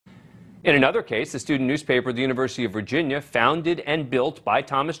In another case, the student newspaper, the University of Virginia, founded and built by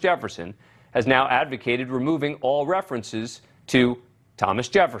Thomas Jefferson, has now advocated removing all references to Thomas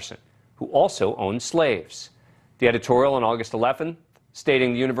Jefferson, who also owned slaves. The editorial on August 11th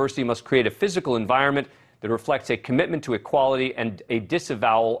stating the university must create a physical environment that reflects a commitment to equality and a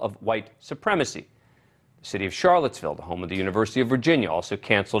disavowal of white supremacy. The city of Charlottesville, the home of the University of Virginia, also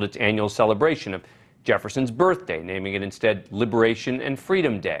canceled its annual celebration of Jefferson's birthday, naming it instead Liberation and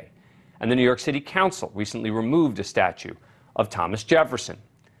Freedom Day. And the New York City Council recently removed a statue of Thomas Jefferson.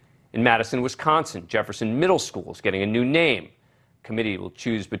 In Madison, Wisconsin, Jefferson Middle School is getting a new name. The committee will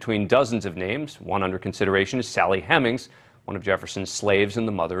choose between dozens of names. One under consideration is Sally Hemings, one of Jefferson's slaves and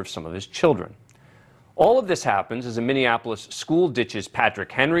the mother of some of his children. All of this happens as a Minneapolis school ditches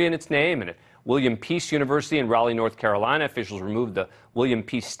Patrick Henry in its name, and at William Peace University in Raleigh, North Carolina, officials removed the William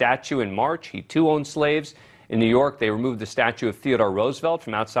Peace statue in March. He too owned slaves. In New York, they removed the statue of Theodore Roosevelt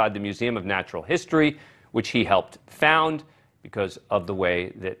from outside the Museum of Natural History, which he helped found, because of the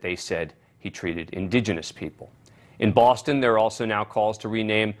way that they said he treated indigenous people. In Boston, there are also now calls to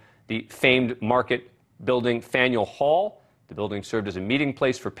rename the famed market building Faneuil Hall. The building served as a meeting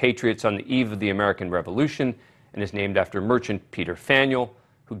place for patriots on the eve of the American Revolution and is named after merchant Peter Faneuil,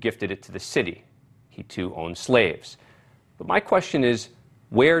 who gifted it to the city. He too owned slaves. But my question is,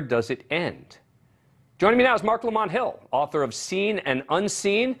 where does it end? Joining me now is Marc Lamont Hill, author of Seen and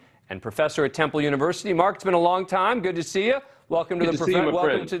Unseen and professor at Temple University. Marc, it's been a long time. Good to see you. Welcome to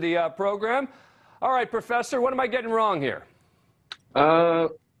the program. All right, Professor, what am I getting wrong here? A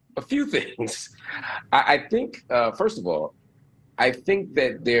few things. I think, first of all, I think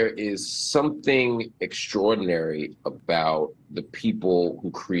that there is something extraordinary about the people who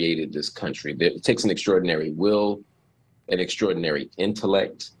created this country. It takes an extraordinary will, an extraordinary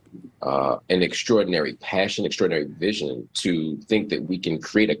intellect, an extraordinary passion, extraordinary vision to think that we can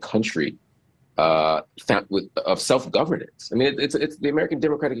create a country of self-governance. I mean, it's the American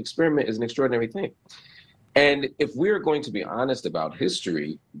democratic experiment is an extraordinary thing. And if we're going to be honest about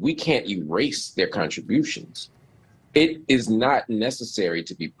history, we can't erase their contributions. It is not necessary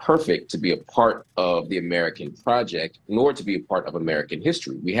to be perfect to be a part of the American project, nor to be a part of American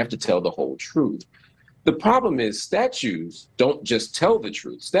history. We have to tell the whole truth. The problem is statues don't just tell the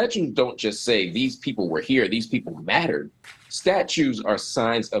truth. Statues don't just say these people were here, these people mattered. Statues are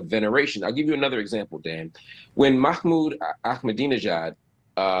signs of veneration. I'll give you another example, Dan. When Mahmoud Ahmadinejad,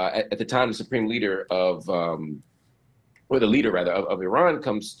 at the time the supreme leader of, or the leader rather, of Iran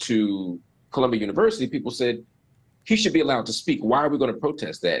comes to Columbia University, people said, he should be allowed to speak. Why are we going to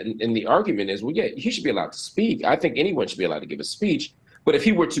protest that? And the argument is, well, yeah, he should be allowed to speak. I think anyone should be allowed to give a speech. But if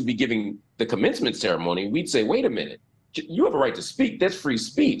he were to be giving the commencement ceremony, we'd say, wait a minute, you have a right to speak. That's free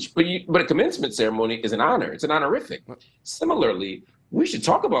speech. But a commencement ceremony is an honor. It's an honorific. Similarly, we should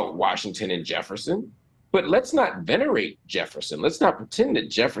talk about Washington and Jefferson, but let's not venerate Jefferson. Let's not pretend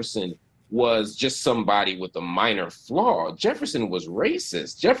that Jefferson was just somebody with a minor flaw. Jefferson was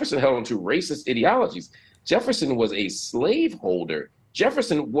racist. Jefferson held onto racist ideologies. Jefferson was a slaveholder.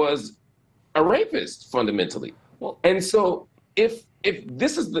 Jefferson was a rapist, fundamentally. Well, and so if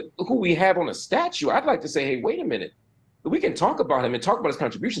this is who we have on a statue, I'd like to say, hey, wait a minute. We can talk about him and talk about his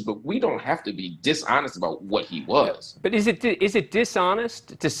contributions, but we don't have to be dishonest about what he was. But is it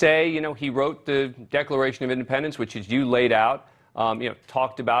dishonest to say, you know, he wrote the Declaration of Independence, which, as you laid out,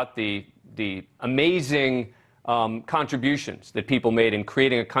 talked about the amazing contributions that people made in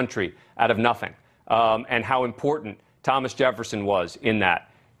creating a country out of nothing, and how important Thomas Jefferson was in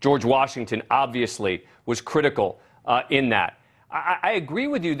that. George Washington obviously was critical in that. I agree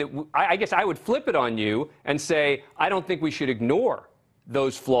with you that I guess I would flip it on you and say I don't think we should ignore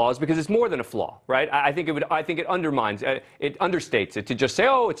those flaws because it's more than a flaw, right? I think it undermines, it understates it to just say,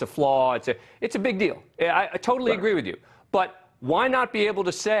 oh, it's a flaw, it's a big deal. I totally agree with you. But why not be able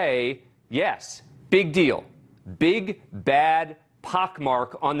to say, yes, big deal, big bad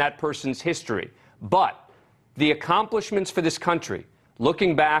pockmark on that person's history, but the accomplishments for this country,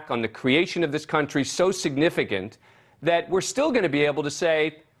 looking back on the creation of this country, so significant that we're still going to be able to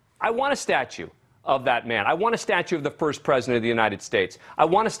say, I want a statue of that man. I want a statue of the first president of the United States. I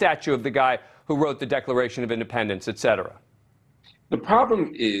want a statue of the guy who wrote the Declaration of Independence, et cetera. The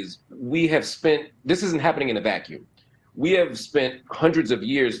problem is this isn't happening in a vacuum. We have spent hundreds of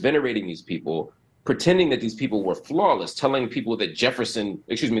years venerating these people, pretending that these people were flawless, telling people that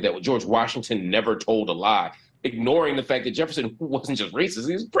that George Washington never told a lie, ignoring the fact that Jefferson wasn't just racist,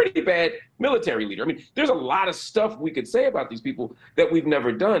 he was a pretty bad military leader. I mean, there's a lot of stuff we could say about these people that we've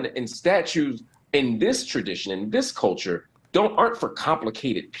never done, and statues in this tradition, in this culture, aren't for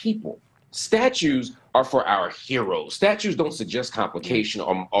complicated people. Statues are for our heroes. Statues don't suggest complication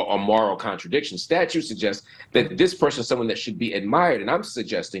or moral contradiction. Statues suggest that this person is someone that should be admired. And I'm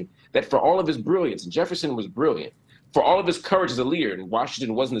suggesting that for all of his brilliance, and Jefferson was brilliant, for all of his courage as a leader, and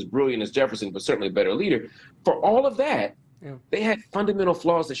Washington wasn't as brilliant as Jefferson, but certainly a better leader, for all of that, they had fundamental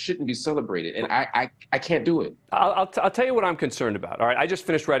flaws that shouldn't be celebrated, and I can't do it. I'll tell you what I'm concerned about. All right, I just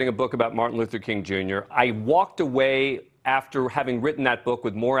finished writing a book about Martin Luther King Jr. I walked away after having written that book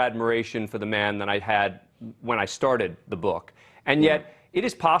with more admiration for the man than I had when I started the book. And yet, it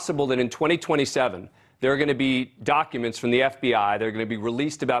is possible that in 2027, there are going to be documents from the FBI that are going to be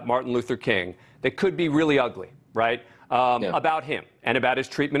released about Martin Luther King that could be really ugly, right? About him and about his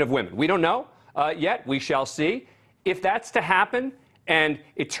treatment of women. We don't know yet. We shall see. If that's to happen, and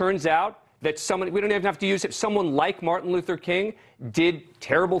it turns out that someone, we don't even have to use it, someone like Martin Luther King did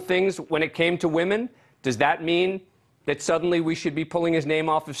terrible things when it came to women, does that mean that suddenly we should be pulling his name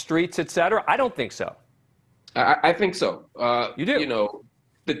off of streets, et cetera? I don't think so. I think so. You do? You know,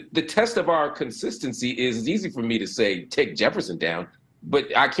 the test of our consistency is it's easy for me to say, take Jefferson down,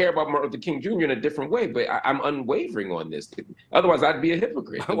 but I care about Martin Luther King Jr. in a different way, but I'm unwavering on this. Otherwise, I'd be a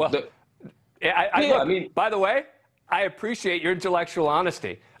hypocrite. Well, I mean, by the way, I appreciate your intellectual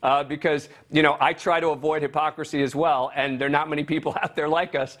honesty because, you know, I try to avoid hypocrisy as well, and there are not many people out there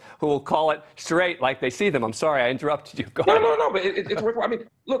like us who will call it straight like they see them. I'm sorry, I interrupted you. Go ahead. No, but it's worthwhile. I mean,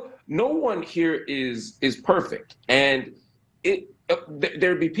 look, no one here is perfect, and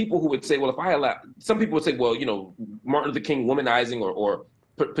there'd be people who would say, well, if I allow, some people would say, well, you know, Martin Luther King womanizing or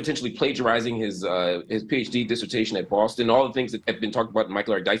potentially plagiarizing his PhD dissertation at Boston, all the things that have been talked about in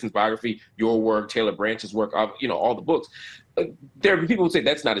Michael R. Dyson's biography, your work, Taylor Branch's work, you know, all the books. There are people who would say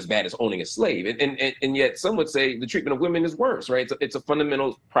that's not as bad as owning a slave, and yet some would say the treatment of women is worse, right? It's a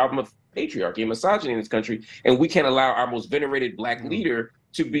fundamental problem of patriarchy and misogyny in this country, and we can't allow our most venerated black leader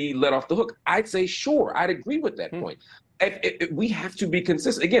to be let off the hook. I'd say, sure, I'd agree with that point. We have to be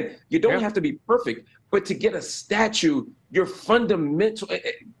consistent. Again, you don't have to be perfect, but to get a statue, your fundamental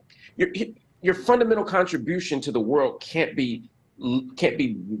contribution to the world can't be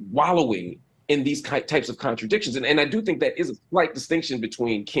wallowing in these types of contradictions. And I do think that is a slight distinction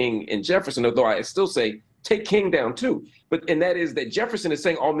between King and Jefferson, although I still say take King down too. And that is that Jefferson is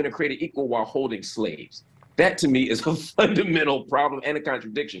saying all men are created equal while holding slaves. That, to me, is a fundamental problem and a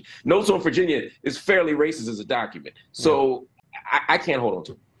contradiction. Notes on Virginia is fairly racist as a document. So I can't hold on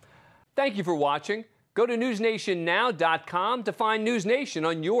to it. Thank you for watching. Go to NewsNationNow.com to find NewsNation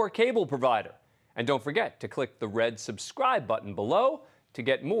on your cable provider. And don't forget to click the red subscribe button below to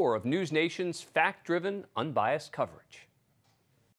get more of NewsNation's fact-driven, unbiased coverage.